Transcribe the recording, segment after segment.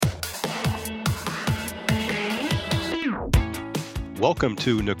Welcome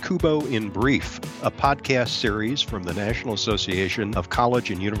to NACUBO in Brief, a podcast series from the National Association of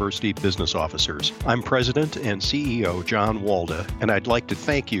College and University Business Officers. I'm President and CEO John Walda, and I'd like to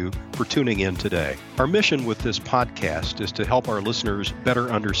thank you for tuning in today. Our mission with this podcast is to help our listeners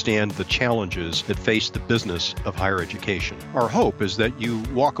better understand the challenges that face the business of higher education. Our hope is that you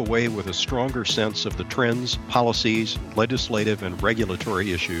walk away with a stronger sense of the trends, policies, legislative, and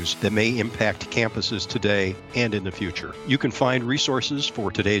regulatory issues that may impact campuses today and in the future. You can find resources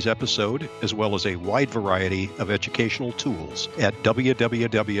for today's episode, as well as a wide variety of educational tools at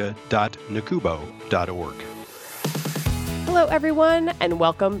www.nacubo.org. Hello, everyone, and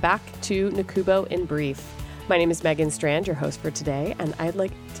welcome back to NACUBO in Brief. My name is Megan Strand, your host for today, and I'd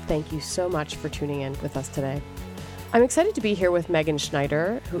like to thank you so much for tuning in with us today. I'm excited to be here with Megan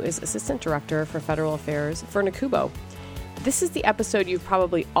Schneider, who is Assistant Director for Federal Affairs for NACUBO. This is the episode you've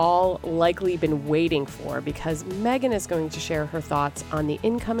probably all likely been waiting for because Megan is going to share her thoughts on the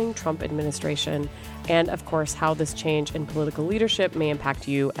incoming Trump administration and, of course, how this change in political leadership may impact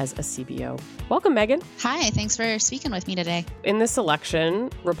you as a CBO. Welcome, Megan. Hi, thanks for speaking with me today. In this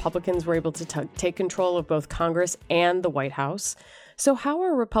election, Republicans were able to take control of both Congress and the White House. So how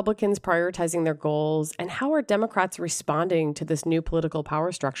are Republicans prioritizing their goals, and how are Democrats responding to this new political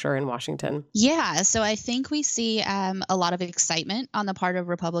power structure in Washington? Yeah, so I think we see a lot of excitement on the part of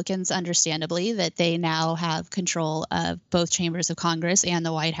Republicans, understandably, that they now have control of both chambers of Congress and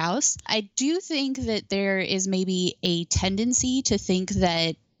the White House. I do think that there is maybe a tendency to think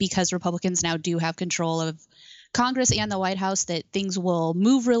that because Republicans now do have control of Congress and the White House, that things will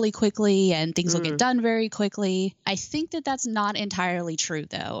move really quickly and things will get done very quickly. I think that that's not entirely true,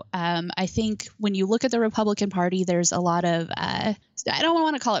 though. I think when you look at the Republican Party, there's a lot of, I don't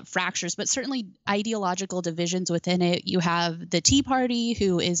want to call it fractures, but certainly ideological divisions within it. You have the Tea Party,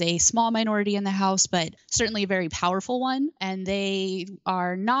 who is a small minority in the House, but certainly a very powerful one. And they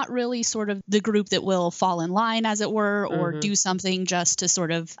are not really sort of the group that will fall in line, as it were, or do something just to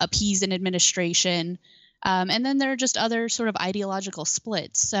sort of appease an administration. And then there are just other sort of ideological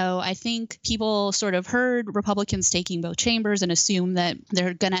splits. So I think people sort of heard Republicans taking both chambers and assume that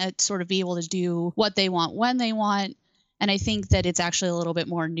they're going to sort of be able to do what they want when they want. And I think that it's actually a little bit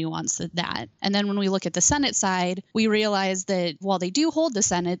more nuanced than that. And then when we look at the Senate side, we realize that while they do hold the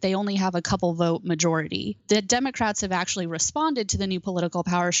Senate, they only have a couple vote majority. The Democrats have actually responded to the new political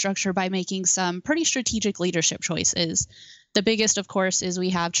power structure by making some pretty strategic leadership choices. The biggest, of course, is we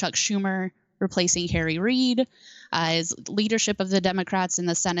have Chuck Schumer replacing Harry Reid as leadership of the Democrats in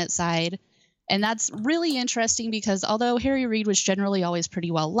the Senate side. And that's really interesting because although Harry Reid was generally always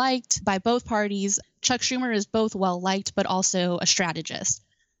pretty well liked by both parties, Chuck Schumer is both well liked but also a strategist.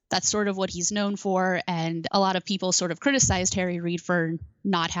 That's sort of what he's known for, and a lot of people sort of criticized Harry Reid for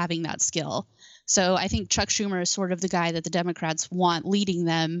not having that skill. So I think Chuck Schumer is sort of the guy that the Democrats want leading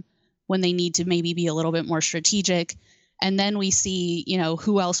them when they need to maybe be a little bit more strategic. And then we see,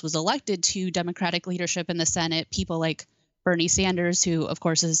 who else was elected to Democratic leadership in the Senate, people like Bernie Sanders, who, of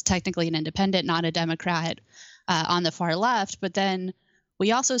course, is technically an independent, not a Democrat on the far left. But then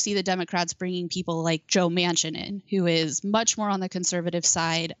we also see the Democrats bringing people like Joe Manchin in, who is much more on the conservative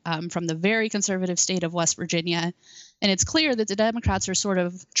side from the very conservative state of West Virginia. And it's clear that the Democrats are sort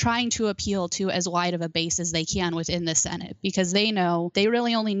of trying to appeal to as wide of a base as they can within the Senate, because they know they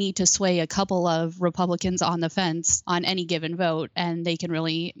really only need to sway a couple of Republicans on the fence on any given vote, and they can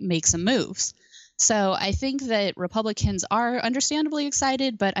really make some moves. So I think that Republicans are understandably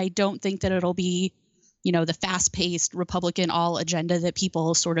excited, but I don't think that it'll be the fast-paced Republican all agenda that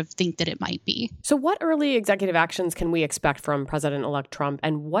people sort of think that it might be. So what early executive actions can we expect from President-elect Trump,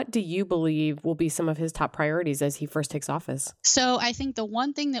 and what do you believe will be some of his top priorities as he first takes office? So I think the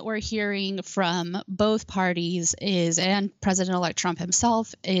one thing that we're hearing from both parties is, and President-elect Trump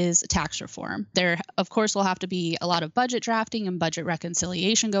himself, is tax reform. There, of course, will have to be a lot of budget drafting and budget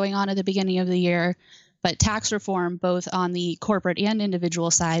reconciliation going on at the beginning of the year, but tax reform, both on the corporate and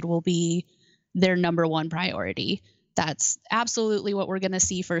individual side, will be their number one priority. That's absolutely what we're going to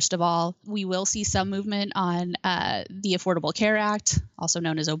see. First of all, we will see some movement on the Affordable Care Act, also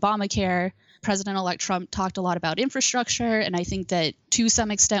known as Obamacare. President-elect Trump talked a lot about infrastructure, and I think that to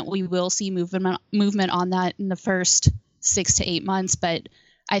some extent we will see movement on that in the first 6 to 8 months. But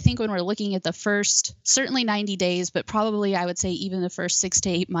I think when we're looking at the first, certainly 90 days, but probably I would say even the first 6 to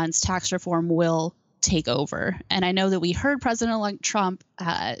 8 months, tax reform will take over. And I know that we heard President-elect Trump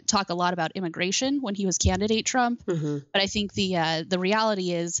talk a lot about immigration when he was candidate Trump. But I think the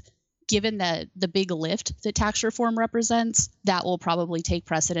reality is, given the big lift that tax reform represents, that will probably take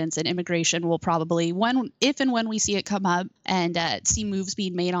precedence, and immigration will probably, if and when we see it come up and see moves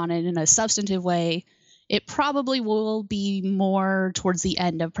being made on it in a substantive way, it probably will be more towards the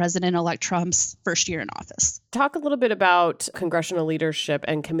end of President-elect Trump's first year in office. Talk a little bit about congressional leadership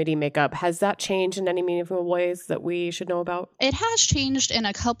and committee makeup. Has that changed in any meaningful ways that we should know about? It has changed in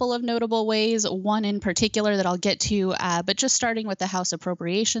a couple of notable ways, one in particular that I'll get to, but just starting with the House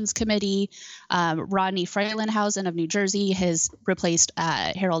Appropriations Committee, Rodney Frelinghuysen of New Jersey has replaced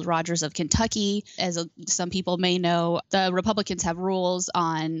Harold Rogers of Kentucky. As some people may know, the Republicans have rules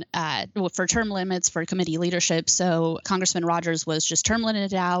on for term limits for committee leadership. So Congressman Rogers was just term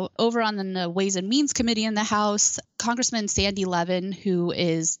limited out. Over on the Ways and Means Committee in the House, Congressman Sandy Levin, who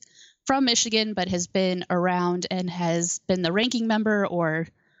is from Michigan but has been around and has been the ranking member or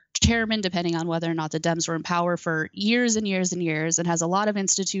chairman, depending on whether or not the Dems were in power, for years and years and years, and has a lot of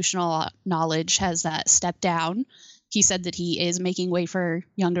institutional knowledge, has stepped down. He said that he is making way for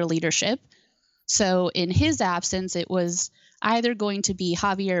younger leadership. So in his absence, it was either going to be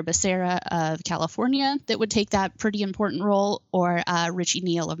Javier Becerra of California that would take that pretty important role, or Richie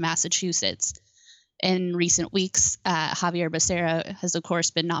Neal of Massachusetts. In recent weeks, Javier Becerra has, of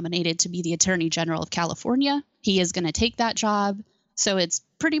course, been nominated to be the Attorney General of California. He is going to take that job. So it's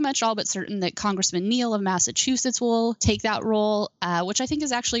pretty much all but certain that Congressman Neal of Massachusetts will take that role, which I think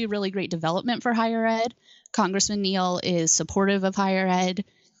is actually a really great development for higher ed. Congressman Neal is supportive of higher ed.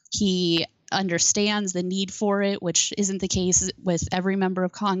 He understands the need for it, which isn't the case with every member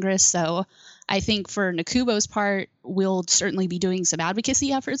of Congress. So I think for NACUBO's part, we'll certainly be doing some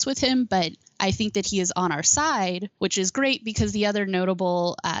advocacy efforts with him, but I think that he is on our side, which is great because the other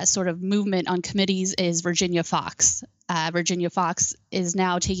notable sort of movement on committees is Virginia Foxx. Virginia Foxx is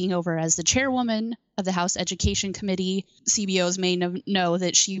now taking over as the chairwoman of the House Education Committee. CBOs may know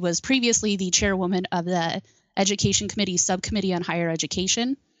that she was previously the chairwoman of the Education Committee Subcommittee on Higher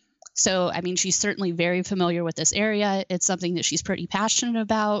Education. So, I mean, she's certainly very familiar with this area. It's something that she's pretty passionate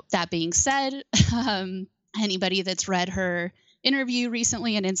about. That being said, anybody that's read her interview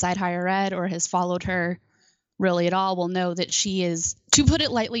recently in Inside Higher Ed or has followed her really at all will know that she is, to put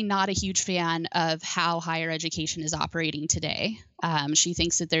it lightly, not a huge fan of how higher education is operating today. She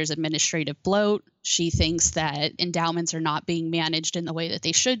thinks that there's administrative bloat. She thinks that endowments are not being managed in the way that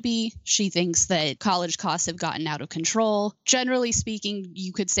they should be. She thinks that college costs have gotten out of control. Generally speaking,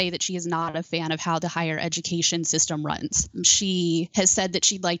 you could say that she is not a fan of how the higher education system runs. She has said that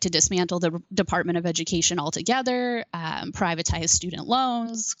she'd like to dismantle the Department of Education altogether, privatize student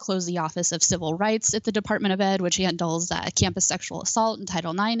loans, close the Office of Civil Rights at the Department of Ed, which handles campus sexual assault and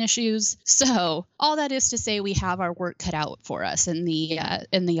Title IX issues. So all that is to say, we have our work cut out for us in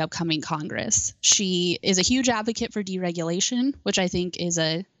the upcoming Congress. She is a huge advocate for deregulation, which I think is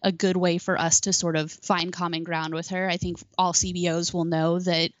a good way for us to sort of find common ground with her. I think all CBOs will know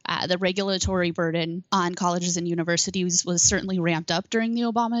that the regulatory burden on colleges and universities was certainly ramped up during the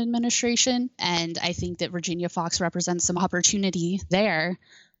Obama administration. And I think that Virginia Foxx represents some opportunity there.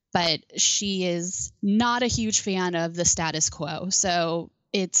 But she is not a huge fan of the status quo. So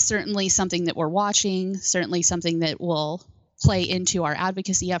it's certainly something that we're watching, certainly something that will play into our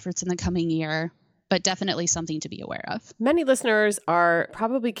advocacy efforts in the coming year, but definitely something to be aware of. Many listeners are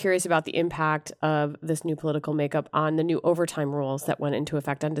probably curious about the impact of this new political makeup on the new overtime rules that went into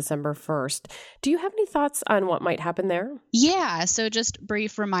effect on December 1st. Do you have any thoughts on what might happen there? Yeah, so just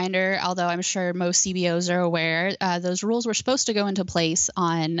brief reminder, although I'm sure most CBOs are aware, those rules were supposed to go into place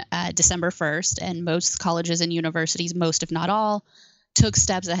on December 1st, and most colleges and universities, most if not all, took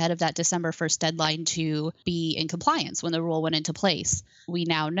steps ahead of that December 1st deadline to be in compliance when the rule went into place. We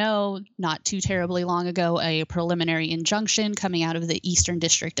now know, not too terribly long ago, a preliminary injunction coming out of the Eastern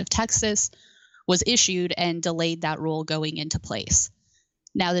District of Texas was issued and delayed that rule going into place.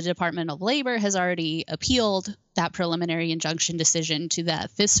 Now, the Department of Labor has already appealed that preliminary injunction decision to the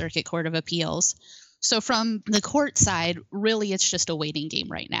Fifth Circuit Court of Appeals. So from the court side, really, it's just a waiting game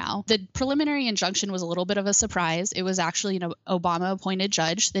right now. The preliminary injunction was a little bit of a surprise. It was actually an Obama-appointed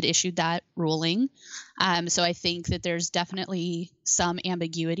judge that issued that ruling. So I think that there's definitely some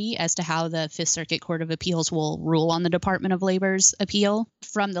ambiguity as to how the Fifth Circuit Court of Appeals will rule on the Department of Labor's appeal.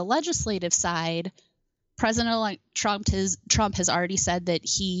 From the legislative side, President-elect Trump has already said that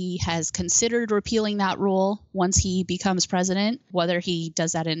he has considered repealing that rule once he becomes president. Whether he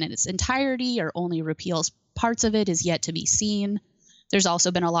does that in its entirety or only repeals parts of it is yet to be seen. There's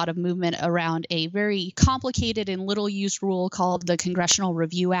also been a lot of movement around a very complicated and little-used rule called the Congressional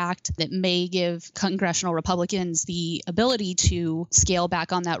Review Act that may give congressional Republicans the ability to scale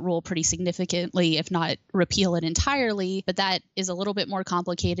back on that rule pretty significantly, if not repeal it entirely. But that is a little bit more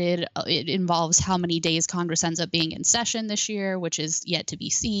complicated. It involves how many days Congress ends up being in session this year, which is yet to be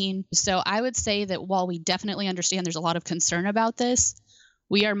seen. So I would say that while we definitely understand there's a lot of concern about this,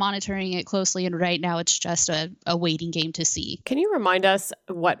 we are monitoring it closely, and right now it's just a waiting game to see. Can you remind us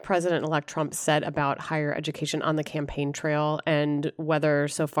what President-elect Trump said about higher education on the campaign trail and whether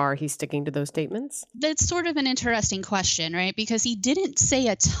so far he's sticking to those statements? That's sort of an interesting question, right? Because he didn't say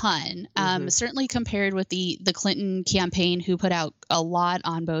a ton, certainly compared with the Clinton campaign, who put out a lot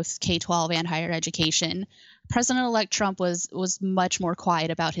on both K-12 and higher education. President-elect Trump was much more quiet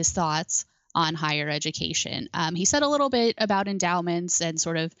about his thoughts on higher education. He said a little bit about endowments and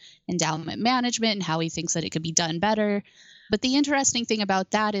sort of endowment management and how he thinks that it could be done better. But the interesting thing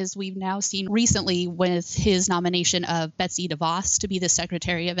about that is we've now seen recently with his nomination of Betsy DeVos to be the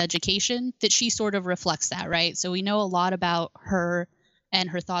Secretary of Education that she sort of reflects that, right? So we know a lot about her and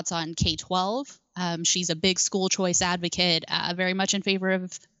her thoughts on K-12. She's a big school choice advocate, very much in favor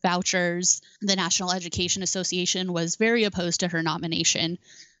of vouchers. The National Education Association was very opposed to her nomination.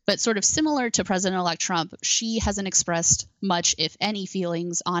 But sort of similar to President-elect Trump, she hasn't expressed much, if any,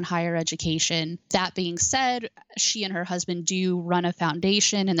 feelings on higher education. That being said, she and her husband do run a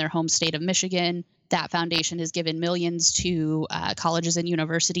foundation in their home state of Michigan. That foundation has given millions to colleges and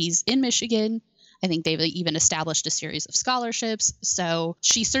universities in Michigan. I think they've even established a series of scholarships. So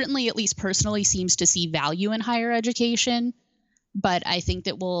she certainly, at least personally, seems to see value in higher education. But I think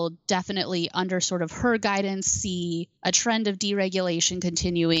that we'll definitely, under sort of her guidance, see a trend of deregulation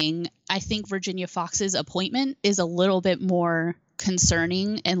continuing. I think Virginia Foxx's appointment is a little bit more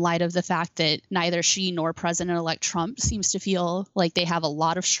concerning in light of the fact that neither she nor President-elect Trump seems to feel like they have a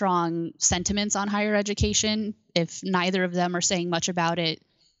lot of strong sentiments on higher education. If neither of them are saying much about it,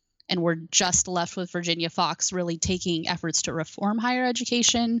 and we're just left with Virginia Foxx really taking efforts to reform higher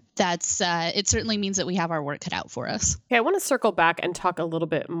education, it certainly means that we have our work cut out for us. Okay, I want to circle back and talk a little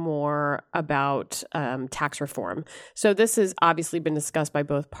bit more about tax reform. So this has obviously been discussed by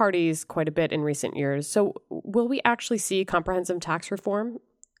both parties quite a bit in recent years. So will we actually see comprehensive tax reform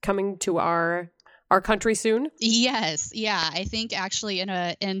coming to our country soon? Yes. Yeah. I think actually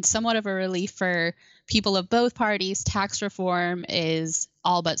in somewhat of a relief for people of both parties, tax reform is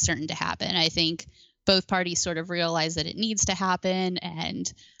all but certain to happen. I think both parties sort of realize that it needs to happen.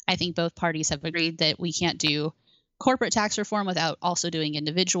 And I think both parties have agreed that we can't do corporate tax reform without also doing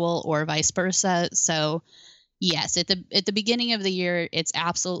individual or vice versa. So yes, at the beginning of the year, it's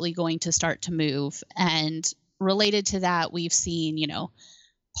absolutely going to start to move. And related to that, we've seen,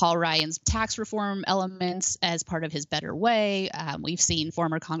 Paul Ryan's tax reform elements as part of his Better Way. We've seen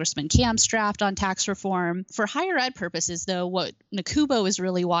former Congressman Camp's draft on tax reform. For higher ed purposes, though, what NACUBO is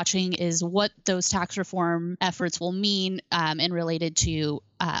really watching is what those tax reform efforts will mean in related to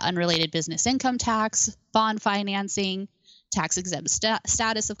unrelated business income tax, bond financing, tax-exempt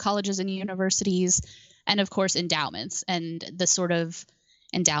status of colleges and universities, and, of course, endowments and the sort of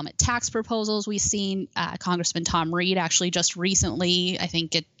endowment tax proposals we've seen. Congressman Tom Reed actually just recently, I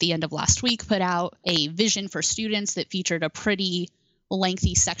think at the end of last week, put out a vision for students that featured a pretty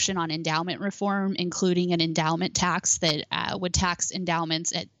lengthy section on endowment reform, including an endowment tax that would tax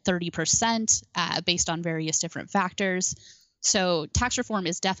endowments at 30% based on various different factors. So tax reform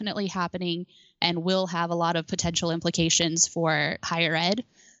is definitely happening and will have a lot of potential implications for higher ed.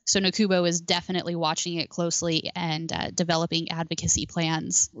 So NACUBO is definitely watching it closely and developing advocacy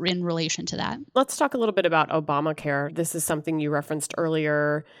plans in relation to that. Let's talk a little bit about Obamacare. This is something you referenced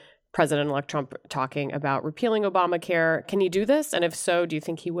earlier, President-elect Trump talking about repealing Obamacare. Can he do this? And if so, do you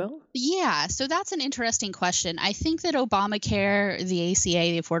think he will? Yeah, so that's an interesting question. I think that Obamacare, the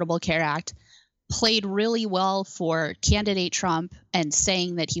ACA, the Affordable Care Act, played really well for candidate Trump, and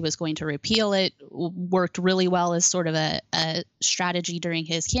saying that he was going to repeal it worked really well as sort of a strategy during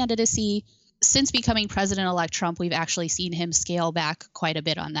his candidacy. Since becoming President-elect Trump, we've actually seen him scale back quite a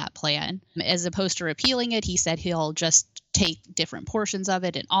bit on that plan. As opposed to repealing it, he said he'll just take different portions of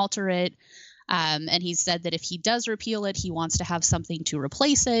it and alter it. And he said that if he does repeal it, he wants to have something to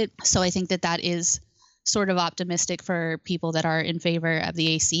replace it. So I think that is sort of optimistic for people that are in favor of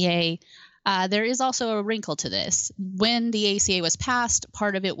the ACA. There is also a wrinkle to this. When the ACA was passed,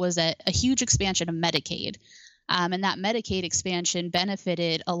 part of it was a huge expansion of Medicaid. And that Medicaid expansion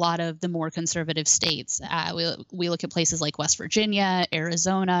benefited a lot of the more conservative states. We look at places like West Virginia,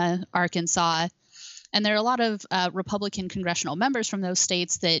 Arizona, Arkansas, and there are a lot of Republican congressional members from those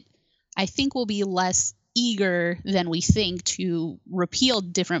states that I think will be less eager than we think to repeal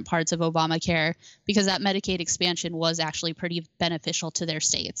different parts of Obamacare, because that Medicaid expansion was actually pretty beneficial to their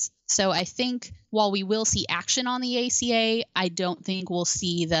states. So I think while we will see action on the ACA, I don't think we'll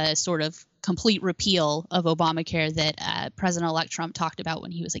see the sort of complete repeal of Obamacare that President-elect Trump talked about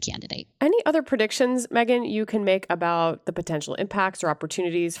when he was a candidate. Any other predictions, Megan, you can make about the potential impacts or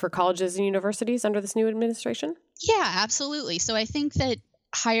opportunities for colleges and universities under this new administration? Yeah, absolutely. So I think that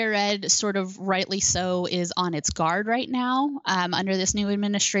higher ed, sort of rightly so, is on its guard right now under this new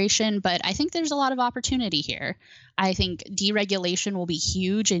administration, but I think there's a lot of opportunity here. I think deregulation will be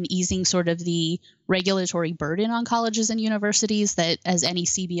huge in easing sort of the regulatory burden on colleges and universities that, as any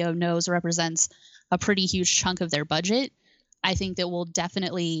CBO knows, represents a pretty huge chunk of their budget. I think that we'll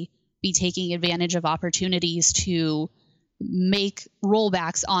definitely be taking advantage of opportunities to make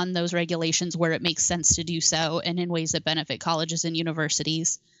rollbacks on those regulations where it makes sense to do so and in ways that benefit colleges and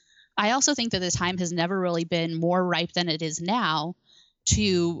universities. I also think that the time has never really been more ripe than it is now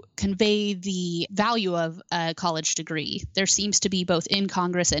to convey the value of a college degree. There seems to be, both in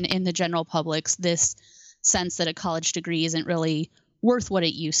Congress and in the general public, this sense that a college degree isn't really worth what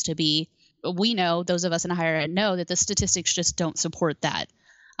it used to be. We know, those of us in higher ed know, that the statistics just don't support that.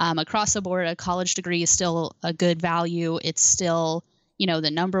 Across the board, a college degree is still a good value. It's still,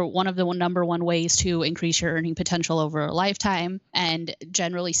 one of the number one ways to increase your earning potential over a lifetime. And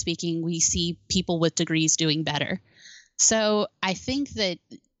generally speaking, we see people with degrees doing better. So I think that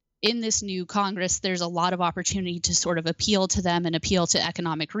in this new Congress, there's a lot of opportunity to sort of appeal to them and appeal to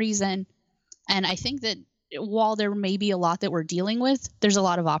economic reason. And I think that while there may be a lot that we're dealing with, there's a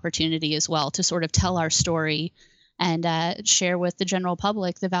lot of opportunity as well to sort of tell our story and share with the general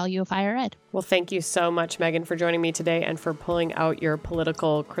public the value of higher ed. Well, thank you so much, Megan, for joining me today and for pulling out your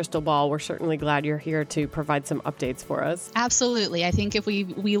political crystal ball. We're certainly glad you're here to provide some updates for us. Absolutely. I think if we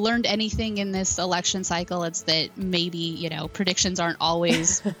learned anything in this election cycle, it's that maybe, predictions aren't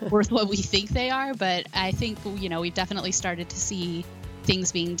always worth what we think they are. But I think, we've definitely started to see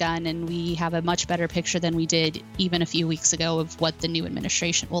things being done, and we have a much better picture than we did even a few weeks ago of what the new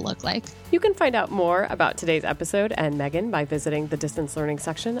administration will look like. You can find out more about today's episode and Megan by visiting the distance learning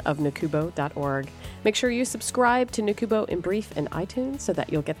section of nakubo.org. Make sure you subscribe to Nakubo in Brief in iTunes so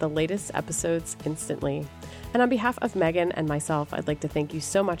that you'll get the latest episodes instantly. And on behalf of Megan and myself, I'd like to thank you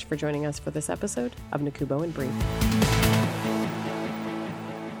so much for joining us for this episode of Nakubo in Brief.